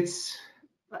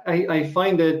 I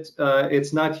find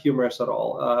it's not humorous at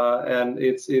all, and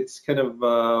it's kind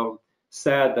of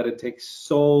sad that it takes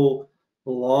so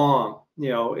long.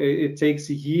 It takes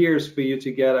years for you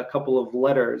to get a couple of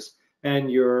letters,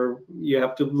 and you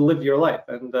have to live your life,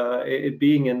 and it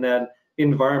being in that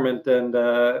environment and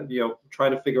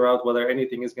trying to figure out whether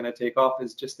anything is going to take off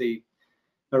is just a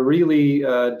really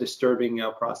disturbing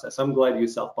process. I'm glad you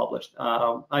self-published.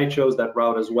 I chose that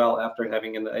route as well after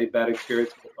having a bad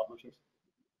experience with publishers.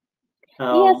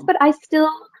 Yes, but I still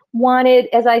wanted,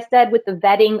 as I said, with the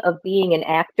vetting of being an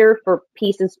actor for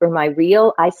pieces for my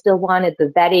reel, I still wanted the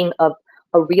vetting of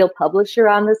a real publisher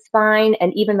on the spine.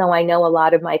 And even though I know a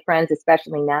lot of my friends,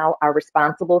 especially now, are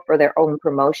responsible for their own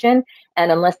promotion, and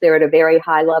unless they're at a very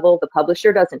high level, the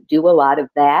publisher doesn't do a lot of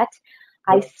that,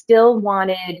 I still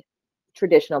wanted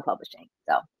traditional publishing.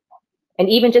 So, and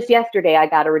even just yesterday, I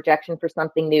got a rejection for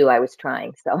something new I was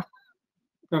trying. So,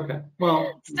 okay,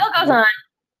 well, still goes on.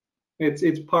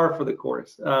 It's par for the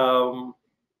course. And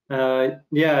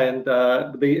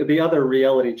the other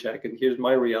reality check, and here's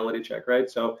my reality check, right?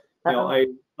 So,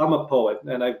 I'm a poet,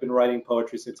 and I've been writing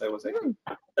poetry since I was 7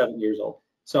 years old.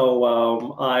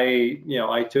 So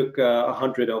I took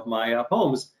 100 of my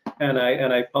poems, and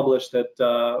I published it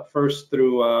first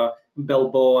through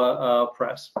Balboa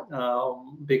Press,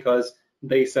 because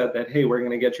they said that, hey, we're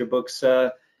going to get your books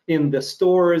in the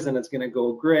stores, and it's going to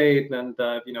go great, and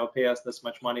pay us this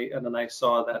much money. And then I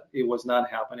saw that it was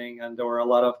not happening, and there were a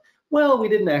lot of, well, we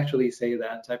didn't actually say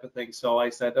that type of thing. So I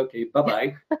said, okay,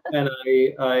 bye-bye. And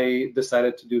I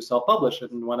decided to do self-publish.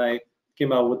 And when I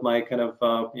came out with my kind of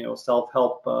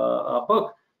self-help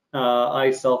book,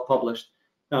 I self-published.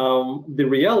 The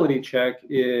reality check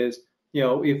is,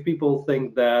 if people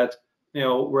think that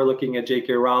we're looking at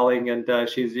J.K. Rowling and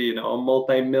she's a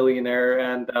multi-millionaire,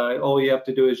 and all you have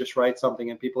to do is just write something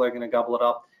and people are going to gobble it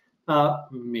up,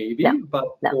 maybe. No,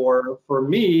 but no. For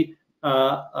me,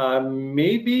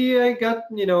 maybe I got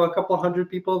a couple hundred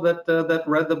people that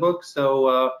read the book.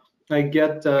 So I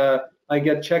get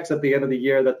checks at the end of the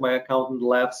year that my accountant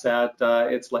laughs at.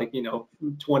 It's like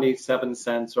 27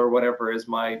 cents or whatever is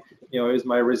my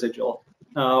residual.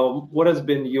 What has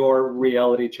been your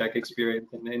reality check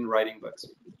experience in writing books?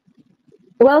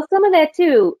 Well, some of that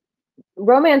too.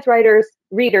 Romance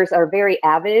readers are very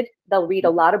avid. They'll read a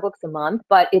lot of books a month,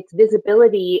 but it's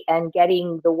visibility and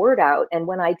getting the word out. And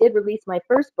when I did release my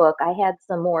first book, I had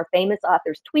some more famous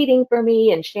authors tweeting for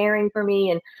me and sharing for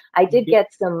me. And I did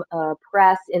get some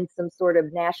press in some sort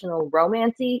of national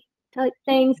romancy type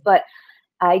things, but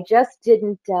I just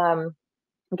didn't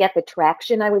get the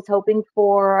traction I was hoping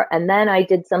for. And then I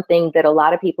did something that a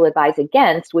lot of people advise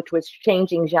against, which was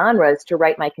changing genres to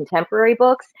write my contemporary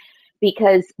books.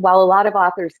 Because while a lot of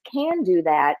authors can do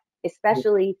that,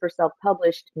 especially for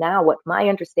self-published. Now, what my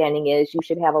understanding is, you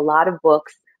should have a lot of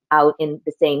books out in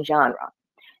the same genre.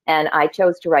 And I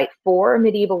chose to write 4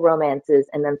 medieval romances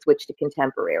and then switch to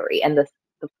contemporary. And the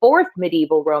 4th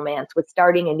medieval romance was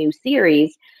starting a new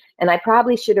series, and I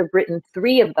probably should have written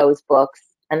 3 of those books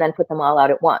and then put them all out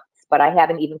at once. But I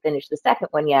haven't even finished the 2nd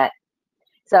one yet.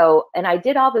 So, and I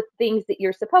did all the things that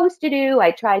you're supposed to do.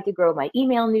 I tried to grow my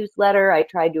email newsletter. I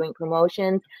tried doing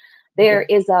promotions. There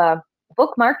is a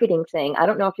book marketing thing. I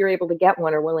don't know if you're able to get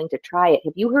one or willing to try it.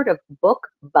 Have you heard of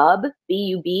BookBub,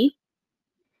 B-U-B?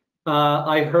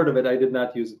 I heard of it. I did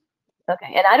not use it.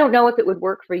 Okay, and I don't know if it would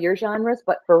work for your genres,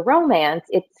 but for romance,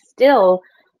 it's still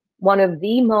one of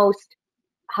the most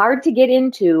hard to get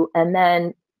into, and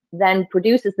then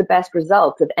produces the best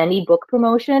results of any book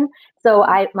promotion. So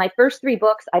my first 3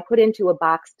 books I put into a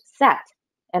boxed set,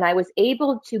 and I was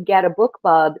able to get a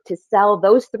BookBub to sell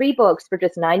those 3 books for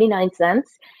just 99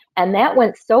 cents, and that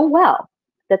went so well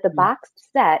that the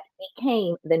boxed set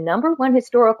became the #1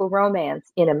 historical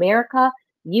romance in America,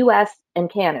 US, and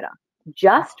Canada,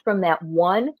 just from that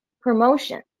one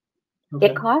promotion. Okay.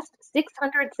 It cost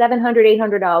 $600, $700,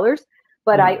 $800,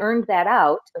 but I earned that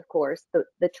out, of course.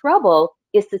 The trouble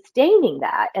is sustaining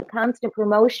that and constant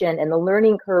promotion and the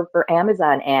learning curve for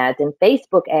Amazon ads and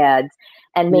Facebook ads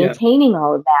and maintaining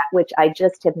all of that, which I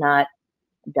just have not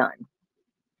done.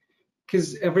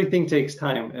 Because everything takes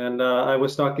time. And I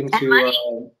was talking to...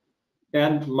 money.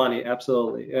 And money,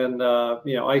 absolutely. And,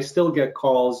 you know, I still get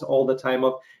calls all the time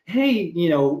of, hey, you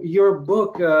know, your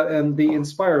book and the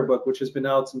Inspire book, which has been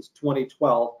out since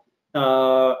 2012,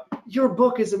 your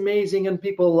book is amazing and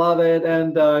people love it.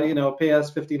 And, you know, pay us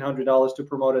 $1,500 to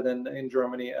promote it in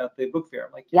Germany at the book fair.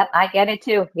 I'm like, yep, I get it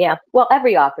too. Yeah. Well,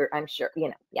 every author, I'm sure, you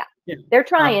know, they're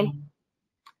trying.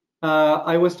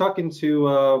 I was talking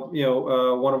to, you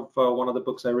know, one of the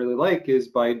books I really like is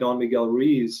by Don Miguel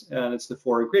Ruiz, and it's the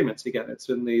 4 Agreements. Again, it's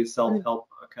in the self-help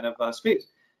kind of space.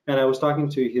 And I was talking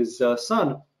to his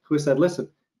son, who said, listen,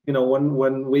 you know,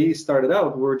 when we started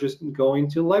out, we were just going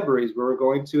to libraries, we were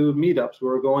going to meetups, we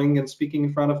were going and speaking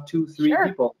in front of 2, 3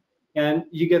 people, and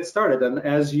you get started. And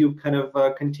as you kind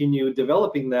of continue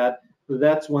developing that,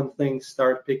 that's when things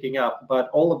start picking up. But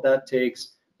all of that takes,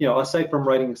 you know, aside from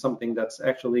writing something that's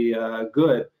actually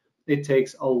good, it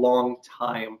takes a long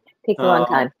time. Takes a long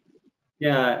time.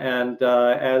 Yeah, and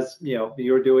as you know,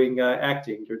 you're doing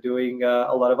acting, you're doing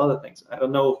a lot of other things. I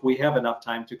don't know if we have enough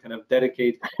time to kind of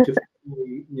dedicate to,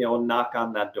 you know, knock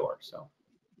on that door. So.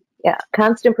 Yeah,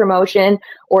 constant promotion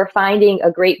or finding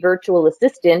a great virtual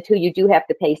assistant who you do have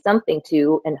to pay something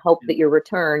to and hope that your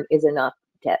return is enough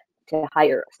to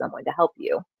hire someone to help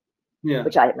you. Yeah.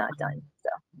 Which I have not done. So.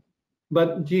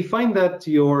 But do you find that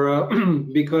you're,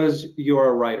 because you're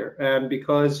a writer and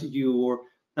because you're,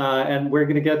 and we're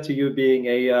going to get to you being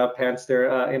a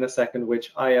pantster in a second,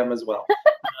 which I am as well.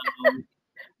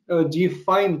 Do you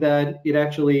find that it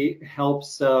actually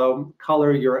helps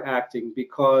color your acting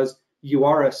because you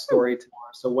are a storyteller?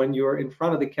 So when you're in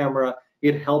front of the camera,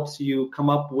 it helps you come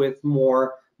up with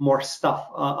more stuff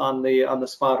on the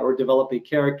spot or develop a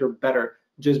character better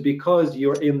just because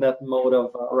you're in that mode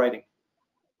of writing.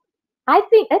 I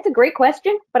think that's a great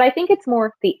question, but I think it's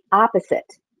more the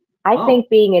opposite. I think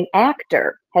being an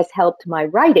actor has helped my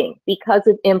writing because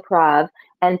of improv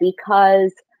and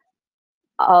because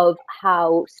of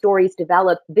how stories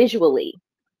develop visually.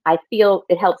 I feel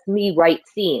it helps me write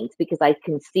scenes because I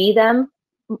can see them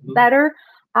better.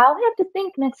 I'll have to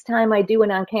think next time I do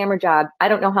an on-camera job. I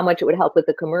don't know how much it would help with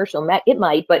the commercial. It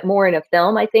might, but more in a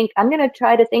film. I think I'm going to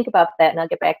try to think about that and I'll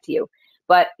get back to you.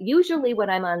 But usually when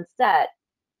I'm on set,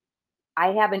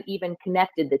 I haven't even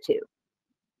connected the two.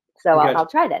 So I'll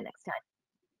try that next time.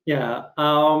 Yeah,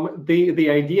 the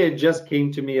idea just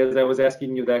came to me as I was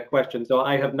asking you that question. So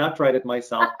I have not tried it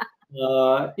myself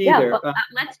either. Yeah, well,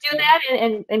 let's do that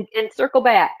and circle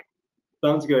back.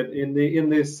 Sounds good. In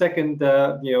the second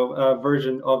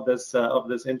version of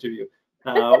this interview,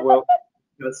 well,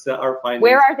 that's our findings.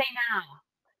 Where are they now?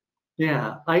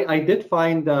 Yeah, I did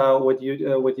find what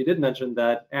you did mention,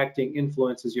 that acting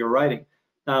influences your writing.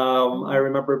 I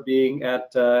remember being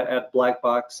at Black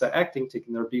Box Acting,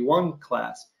 taking their B1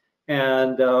 class,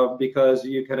 and because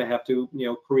you kind of have to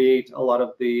create a lot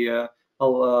of these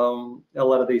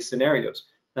scenarios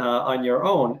on your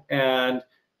own, and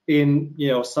in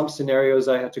some scenarios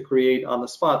I had to create on the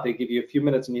spot. They give you a few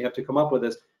minutes and you have to come up with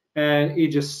this, and it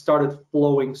just started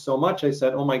flowing so much. I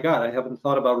said, oh my God, I haven't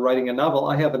thought about writing a novel.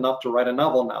 I have enough to write a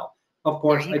novel now. Of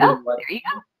course, I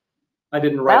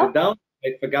didn't write it down.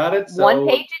 I forgot it. So, 1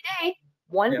 page a day,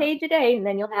 page a day, and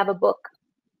then you'll have a book.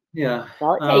 Yeah. That's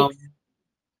all it takes.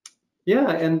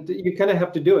 Yeah, and you kind of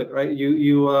have to do it, right?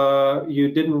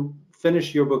 You didn't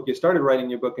finish your book. You started writing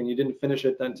your book, and you didn't finish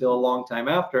it until a long time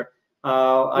after.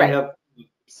 I Right. have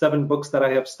 7 books that I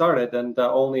have started, and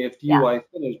only a few Yeah. I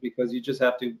finished because you just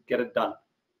have to get it done.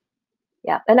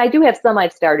 Yeah. And I do have some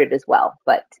I've started as well,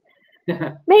 but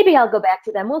maybe I'll go back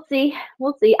to them. We'll see.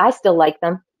 We'll see. I still like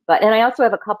them. But and I also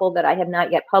have a couple that I have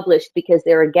not yet published because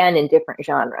they're again in different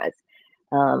genres.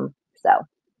 So,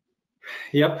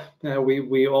 Yep,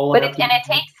 we all but have to. it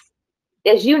takes,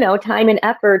 as you know, time and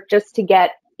effort just to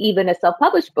get even a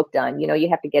self-published book done. You know, you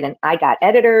have to get I got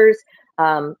editors,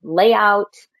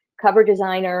 layout, cover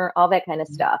designer, all that kind of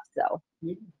stuff. So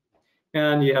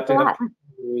And you have it's a to have lot.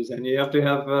 previews, and you have to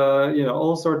have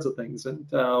all sorts of things, and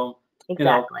you know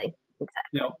Exactly.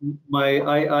 Exactly.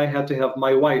 I had to have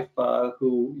my wife,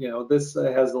 who, this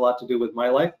has a lot to do with my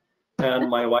life, and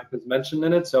my wife is mentioned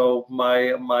in it. So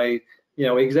my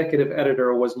executive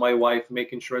editor was my wife,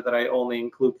 making sure that I only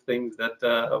include things that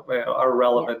are Yeah.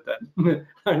 relevant and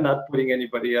are not putting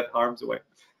anybody at harm's way.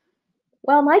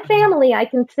 Well, my family, I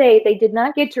can say they did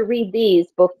not get to read these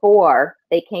before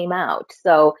they came out.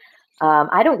 So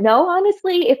I don't know,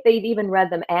 honestly, if they've even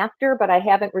read them after, but I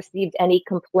haven't received any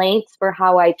complaints for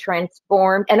how I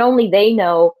transformed. And only they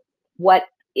know what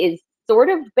is sort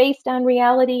of based on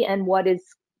reality and what is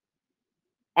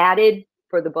added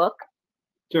for the book.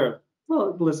 Sure.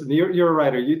 Well, listen, you're a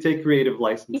writer. You take creative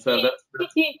license, so that's the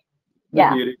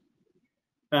Yeah. beauty.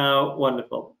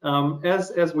 Wonderful.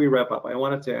 As we wrap up, I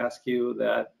wanted to ask you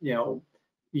that,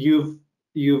 you've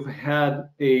you've had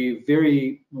a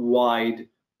very wide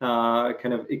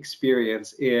kind of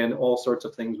experience in all sorts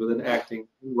of things within acting,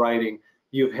 writing.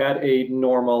 You've had a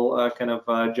normal kind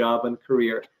of job and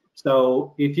career.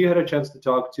 So if you had a chance to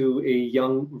talk to a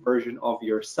young version of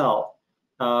yourself,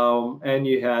 and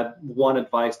you had one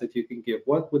advice that you can give,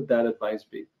 what would that advice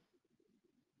be?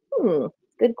 Hmm.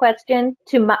 Good question.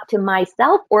 To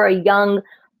myself or a young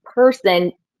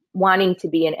person wanting to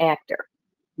be an actor?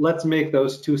 Let's make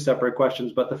those two separate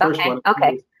questions, but the first Okay. one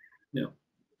Okay. is, you know,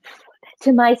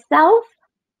 To myself,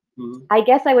 mhm. I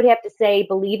guess I would have to say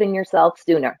believe in yourself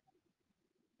sooner.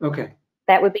 Okay.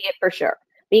 That would be it for sure.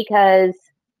 Because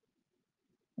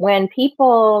when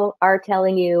people are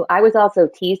telling you, I was also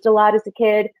teased a lot as a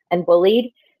kid and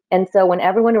bullied. And so when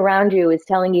everyone around you is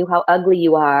telling you how ugly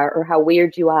you are or how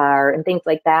weird you are and things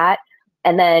like that,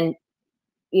 and then,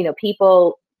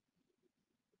 people,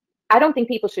 I don't think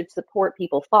people should support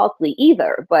people falsely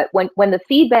either. But when the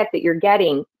feedback that you're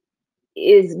getting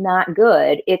is not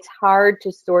good, it's hard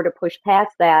to sort of push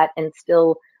past that and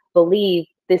still believe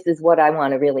this is what I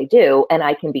want to really do and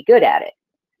I can be good at it.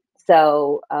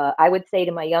 So I would say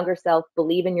to my younger self,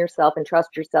 believe in yourself and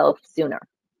trust yourself sooner.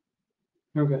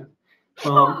 Okay.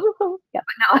 Um, Yeah,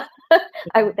 but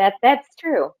no, that's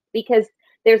true because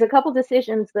there's a couple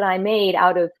decisions that I made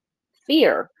out of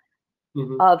fear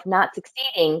mhm. of not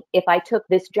succeeding if I took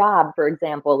this job, for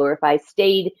example, or if I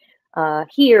stayed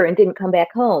here and didn't come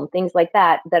back home, things like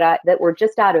that, that were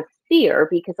just out of fear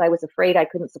because I was afraid I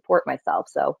couldn't support myself.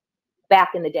 So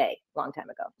back in the day, long time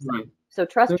ago. Right. So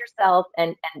trust yourself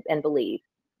and believe.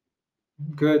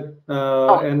 Good.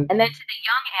 Oh, And and then to the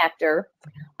young actor,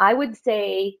 I would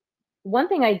say one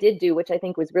thing I did do, which I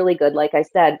think was really good, like I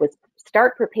said, was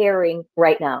start preparing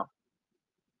right now.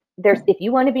 If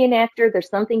you want to be an actor, there's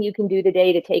something you can do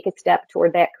today to take a step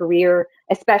toward that career,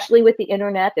 especially with the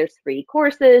internet. There's free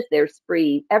courses, there's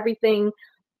free everything.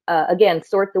 Again,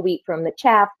 sort the wheat from the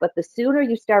chaff, but the sooner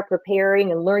you start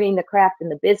preparing and learning the craft and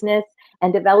the business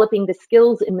and developing the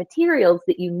skills and materials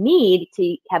that you need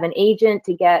to have an agent,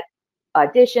 to get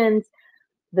auditions,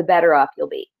 the better off you'll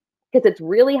be. Because it's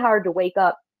really hard to wake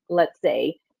up, let's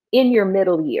say, in your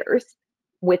middle years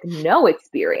with no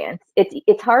experience.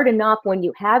 It's hard enough when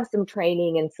you have some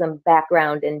training and some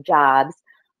background in jobs.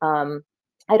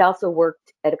 I'd also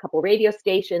worked at a couple radio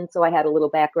stations, so I had a little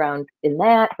background in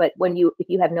that. But if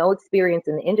you have no experience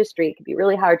in the industry, it can be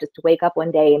really hard just to wake up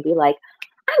one day and be like,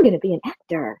 I'm going to be an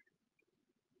actor.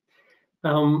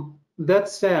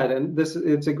 that's sad, and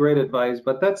it's a great advice.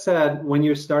 But that's sad when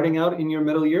you're starting out in your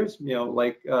middle years.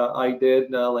 Like I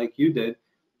did, like you did.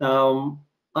 Um,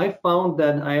 I found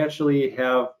that I actually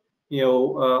have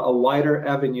a wider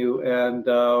avenue, and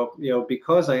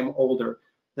because I am older,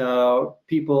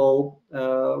 people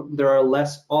there are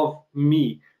less of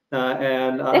me,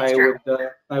 and It's true.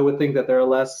 I would think that there are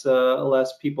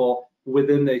less people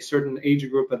within a certain age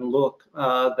group and look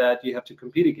that you have to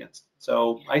compete against.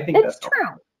 So I think It's that's helpful.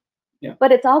 true. Yeah.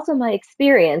 But it's also my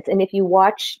experience. And if you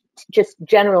watch just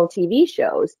general TV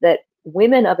shows, that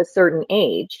women of a certain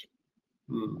age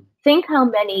Hmm. think how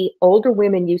many older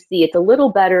women you see. It's a little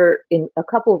better in a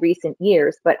couple recent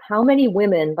years, but how many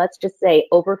women, let's just say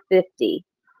over 50,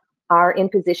 are in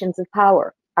positions of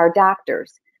power, are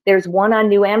doctors. There's one on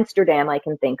New Amsterdam I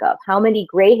can think of. How many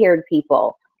gray-haired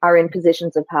people are in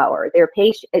positions of power? They're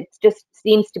patient. It just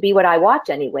seems to be what I watch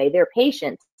anyway. They're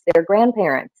patients, they're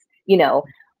grandparents,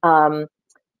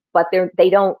 but they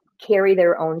don't carry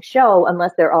their own show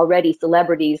unless they're already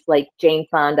celebrities like Jane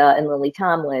Fonda and Lily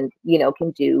Tomlin,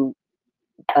 can do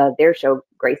their show,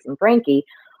 Grace and Frankie.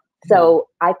 So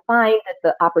I find that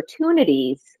the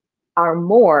opportunities are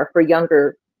more for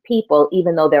younger people,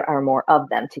 even though there are more of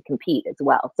them to compete as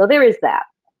well. So there is that.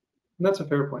 That's a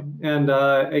fair point. And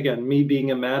again, me being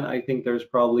a man, I think there's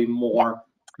probably more.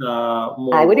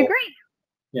 More. I would agree.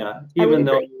 Yeah, even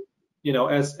though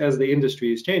as the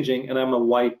industry is changing, and I'm a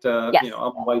white, Yes. I'm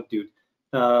a white dude,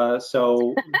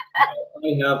 so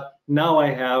I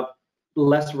have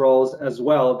less roles as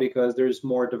well because there's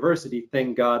more diversity.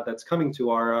 Thank God that's coming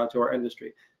to our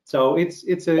industry. So it's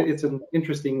an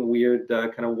interesting, weird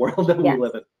kind of world that we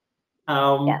live in.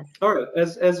 All right,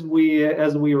 as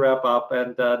we wrap up,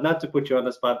 and not to put you on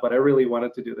the spot, but I really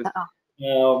wanted to do this.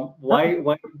 Why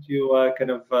don't you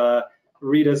kind of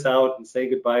read us out and say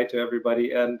goodbye to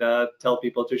everybody, and tell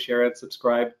people to share and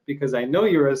subscribe, because I know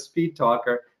you're a speed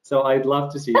talker, so I'd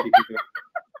love to see if you can do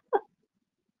it.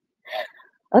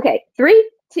 Okay,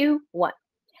 3, 2, 1.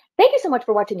 Thank you so much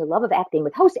for watching The Love of Acting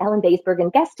with host Ellen Baisberg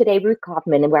and guest today, Ruth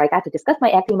Kaufman, and where I got to discuss my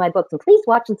acting in my books. And please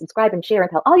watch and subscribe and share and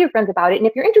tell all your friends about it. And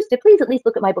if you're interested, please at least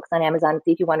look at my books on Amazon and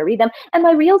see if you want to read them. And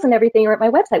my reels and everything are at my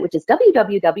website, which is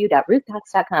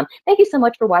www.ruthtalks.com. Thank you so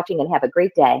much for watching and have a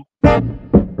great day.